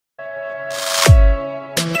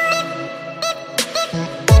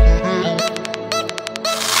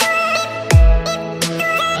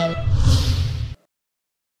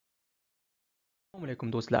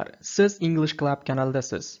alaykum do'stlar. Siz English Club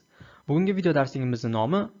kanalidasiz. Bugungi video darsigimizning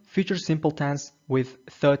nomi Future Simple Tense with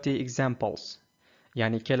 30 Examples.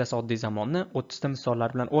 Ya'ni kelasi oddiy zamonni 30 ta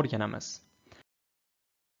misollar bilan o'rganamiz.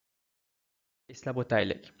 Eslab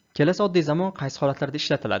o'taylik. Kelasi oddiy zamon qaysi holatlarda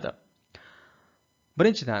ishlatiladi?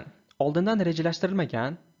 Birinchidan, oldindan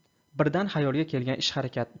rejalashtirilmagan, birdan xayolga kelgan ish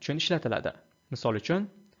harakat uchun ishlatiladi. Misol uchun,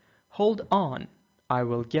 hold on, I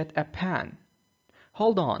will get a pen.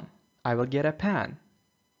 Hold on, I will get a pen.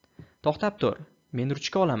 To'xtab tur, men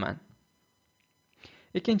ruchka olaman.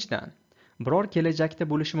 Ikkinchidan, biror kelajakda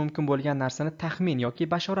bo'lishi mumkin bo'lgan narsani taxmin yoki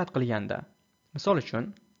bashorat qilganda. Misol uchun,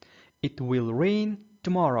 it will rain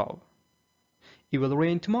tomorrow. It will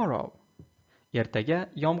rain tomorrow. Ertaga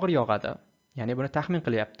yomg'ir yog'adi. Ya'ni buni taxmin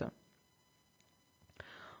qilyapti.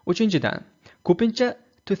 Uchinchidan, ko'pincha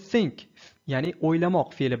to think, ya'ni o'ylamoq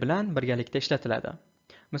fe'li bilan birgalikda ishlatiladi.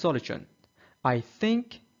 Misol uchun, I think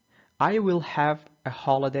I will have a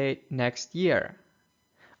holiday next year.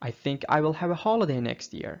 I think I will have a holiday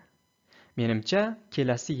next year. Menimcha,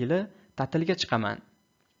 kelasi yili ta'tilga chiqaman.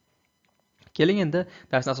 Keling endi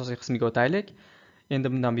darsning asosiy qismiga o'taylik. Endi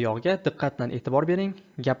bundan buyog'iga diqqat bilan e'tibor bering.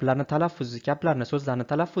 Gaplarni, so'zlarni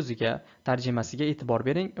talaffuziga, tarjimasiga e'tibor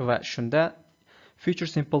bering va shunda future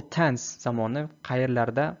simple tense zamoni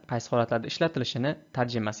qayerlarda, qaysi holatlarda ishlatilishini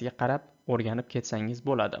tarjimasiga qarab o'rganib ketsangiz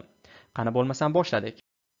bo'ladi. Qani bo'lmasam boshladik.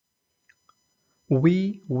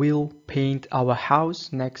 We will paint our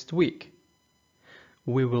house next week.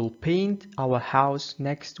 We will paint our house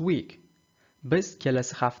next week. Biz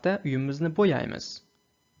kelasi hafta uyimizni bo'yaymiz.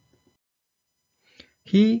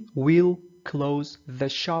 He will close the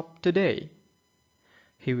shop today.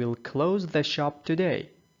 He will close the shop today.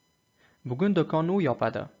 Bugun do'konni u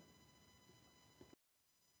yopadi.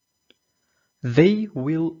 They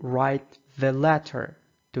will write the letter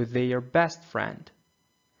to their best friend.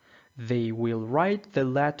 They will write the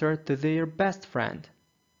letter to their best friend.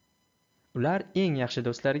 Ular eng yaxshi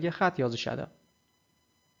do'stlariga xat yozishadi.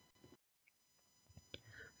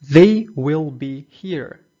 They will be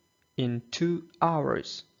here in 2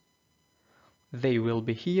 hours. They will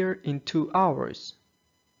be here in 2 hours.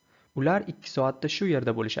 Ular 2 soatda shu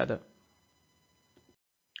yerda bo'lishadi.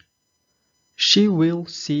 She will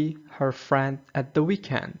see her friend at the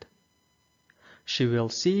weekend. She will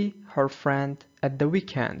see her friend at the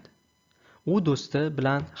weekend. U do'sti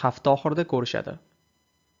bilan hafta oxirida ko'rishadi.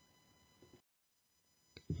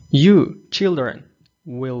 You children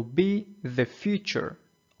will be the future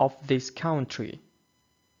of this country.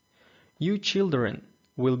 You children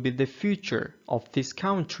will be the future of this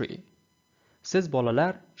country. Siz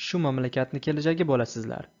bolalar shu mamlakatni kelajagi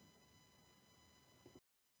bo'lasizlar.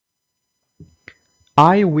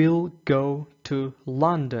 I will go to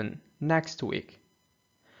London next week.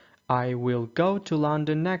 I will go to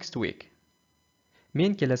London next week.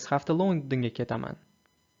 Men kelasi hafta Londonga ketaman.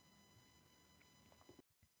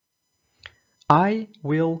 I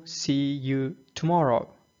will see you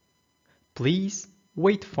tomorrow. Please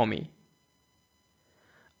wait for me.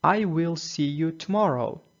 I will see you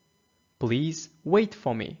tomorrow. Please wait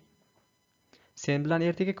for me. Sen bilan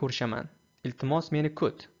ertaga ko'rishaman. Iltimos meni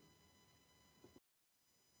kut.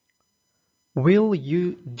 Will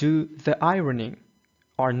you do the ironing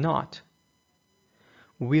or not?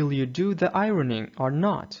 Will you do the ironing or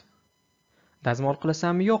not? Dazmol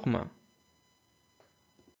qilasanmi yo'qmi?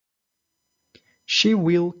 She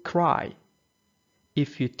will cry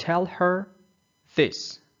if you tell her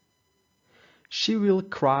this. She will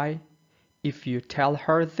cry if you tell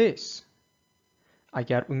her this.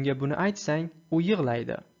 Agar unga buni aytsang, u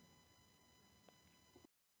yig'laydi.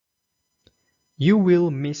 You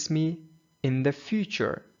will miss me in the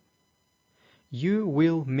future. You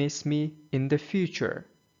will miss me in the future.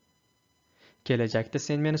 Kelajakda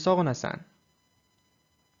sen meni sog'inasan.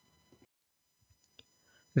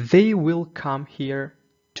 They will come here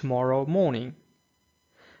tomorrow morning.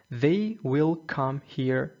 They will come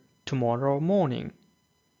here tomorrow morning.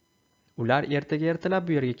 Ular ertaga ertalab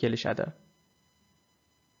bu yerga kelishadi.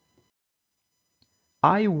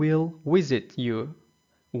 I will visit you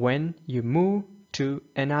when you move to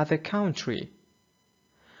another country.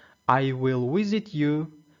 I will visit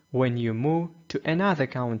you when you move to another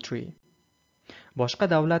country. Boshqa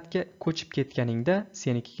davlatga ko'chib ketganingda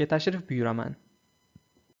senikiga tashrif buyuraman.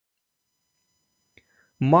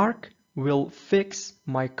 Mark will fix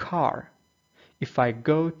my car if I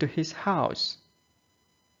go to his house.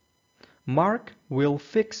 Mark will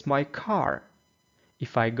fix my car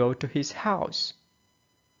if I go to his house.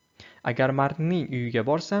 Agar Markning uyiga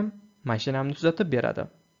borsam, mashinamni tuzatib beradi.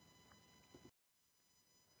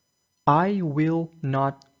 I will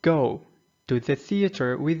not go to the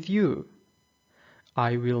theater with you.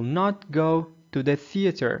 I will not go to the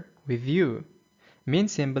theater with you. Men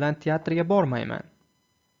sen bilan teatrga bormayman.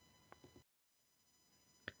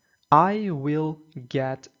 I will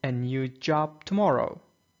get a new job tomorrow.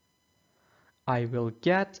 I will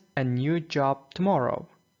get a new job tomorrow.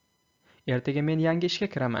 Ertaga men yangi ishga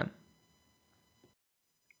kiraman.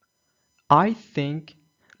 I think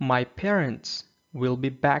my parents will be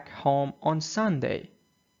back home on Sunday.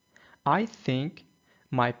 I think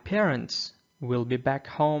my parents will be back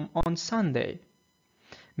home on Sunday.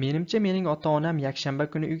 Menimcha mening ota-onam yakshanba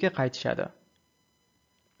kuni uyga qaytishadi.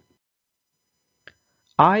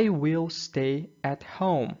 I will stay at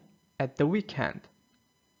home at the weekend.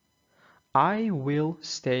 I will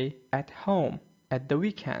stay at home at the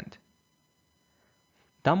weekend.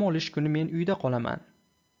 Dam olish kuni men uyda qolaman.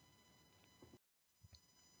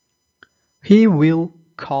 He will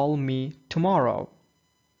call me tomorrow.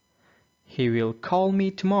 He will call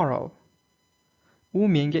me tomorrow. U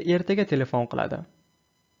menga ertaga telefon qiladi.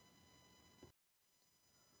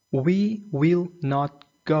 We will not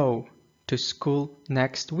go to school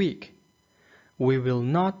next week. We will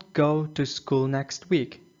not go to school next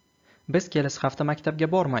week. Biz kelasi hafta maktabga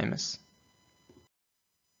bormaymiz.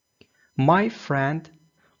 My friend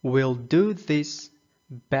will do this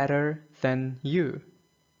better than you.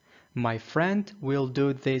 My friend will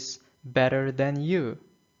do this better than you.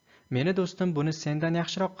 Meni do'stim buni sendan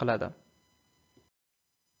yaxshiroq qiladi.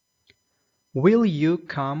 Will you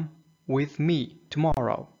come with me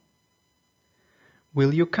tomorrow?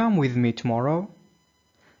 Will you come with me tomorrow?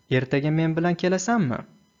 Ertaga men bilan kelasanmi?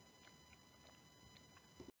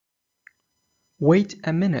 Wait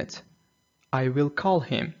a minute. I will call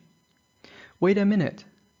him. Wait a minute.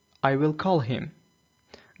 I will call him.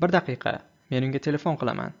 Bir daqiqa. Men unga telefon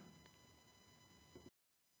qilaman.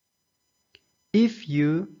 If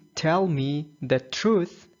you tell me the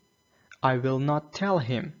truth, I will not tell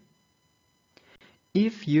him.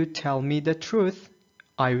 If you tell me the truth,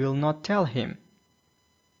 I will not tell him.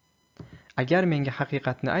 Agar menga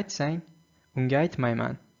haqiqatni aytsang, unga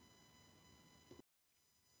aytmayman.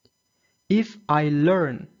 If I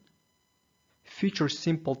learn future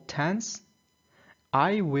simple tense,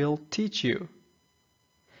 I will teach you.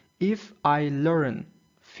 If I learn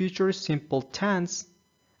future simple tense,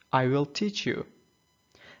 I will teach you.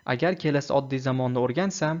 Agar kelasi oddiy zamonni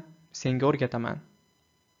o'rgansam, senga o'rgataman.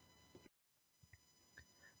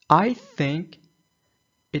 I think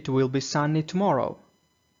it will be sunny tomorrow.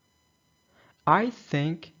 I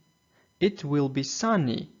think it will be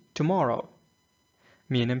sunny tomorrow.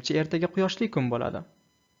 Menimcha ertaga quyoshli kun bo'ladi.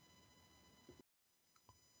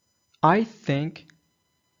 I think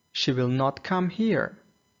she will not come here.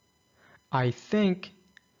 I think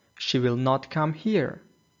she will not come here.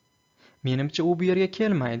 Menimcha u bu yerga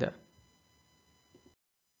kelmaydi.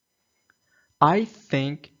 I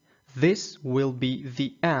think this will be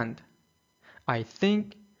the end. I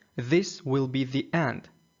think this will be the end.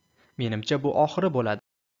 Menimcha bu oxiri bo'ladi.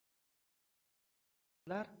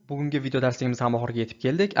 Bugungi video darsligimiz ham oxiriga yetib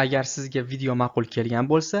keldik. Agar sizga video ma'qul kelgan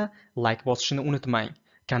bo'lsa, like bosishni unutmang.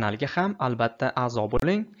 Kanalga ham albatta a'zo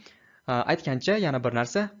bo'ling. Aytgancha yana bir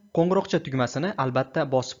narsa, qo'ng'iroqcha tugmasini albatta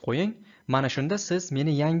bosib qo'ying. Mana shunda siz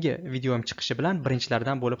meni yangi videom chiqishi bilan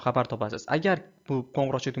birinchilardan bo'lib xabar topasiz. Agar bu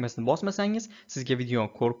qo'ng'iroqcha tugmasini bosmasangiz, sizga video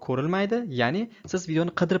ko'rilmaydi, ya'ni siz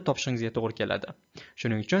videoni qidirib topishingizga to'g'ri keladi.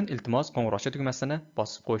 Shuning uchun iltimos qo'ng'iroqcha tugmasini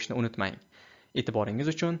bosib qo'yishni unutmang. E'tiboringiz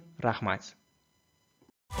uchun rahmat.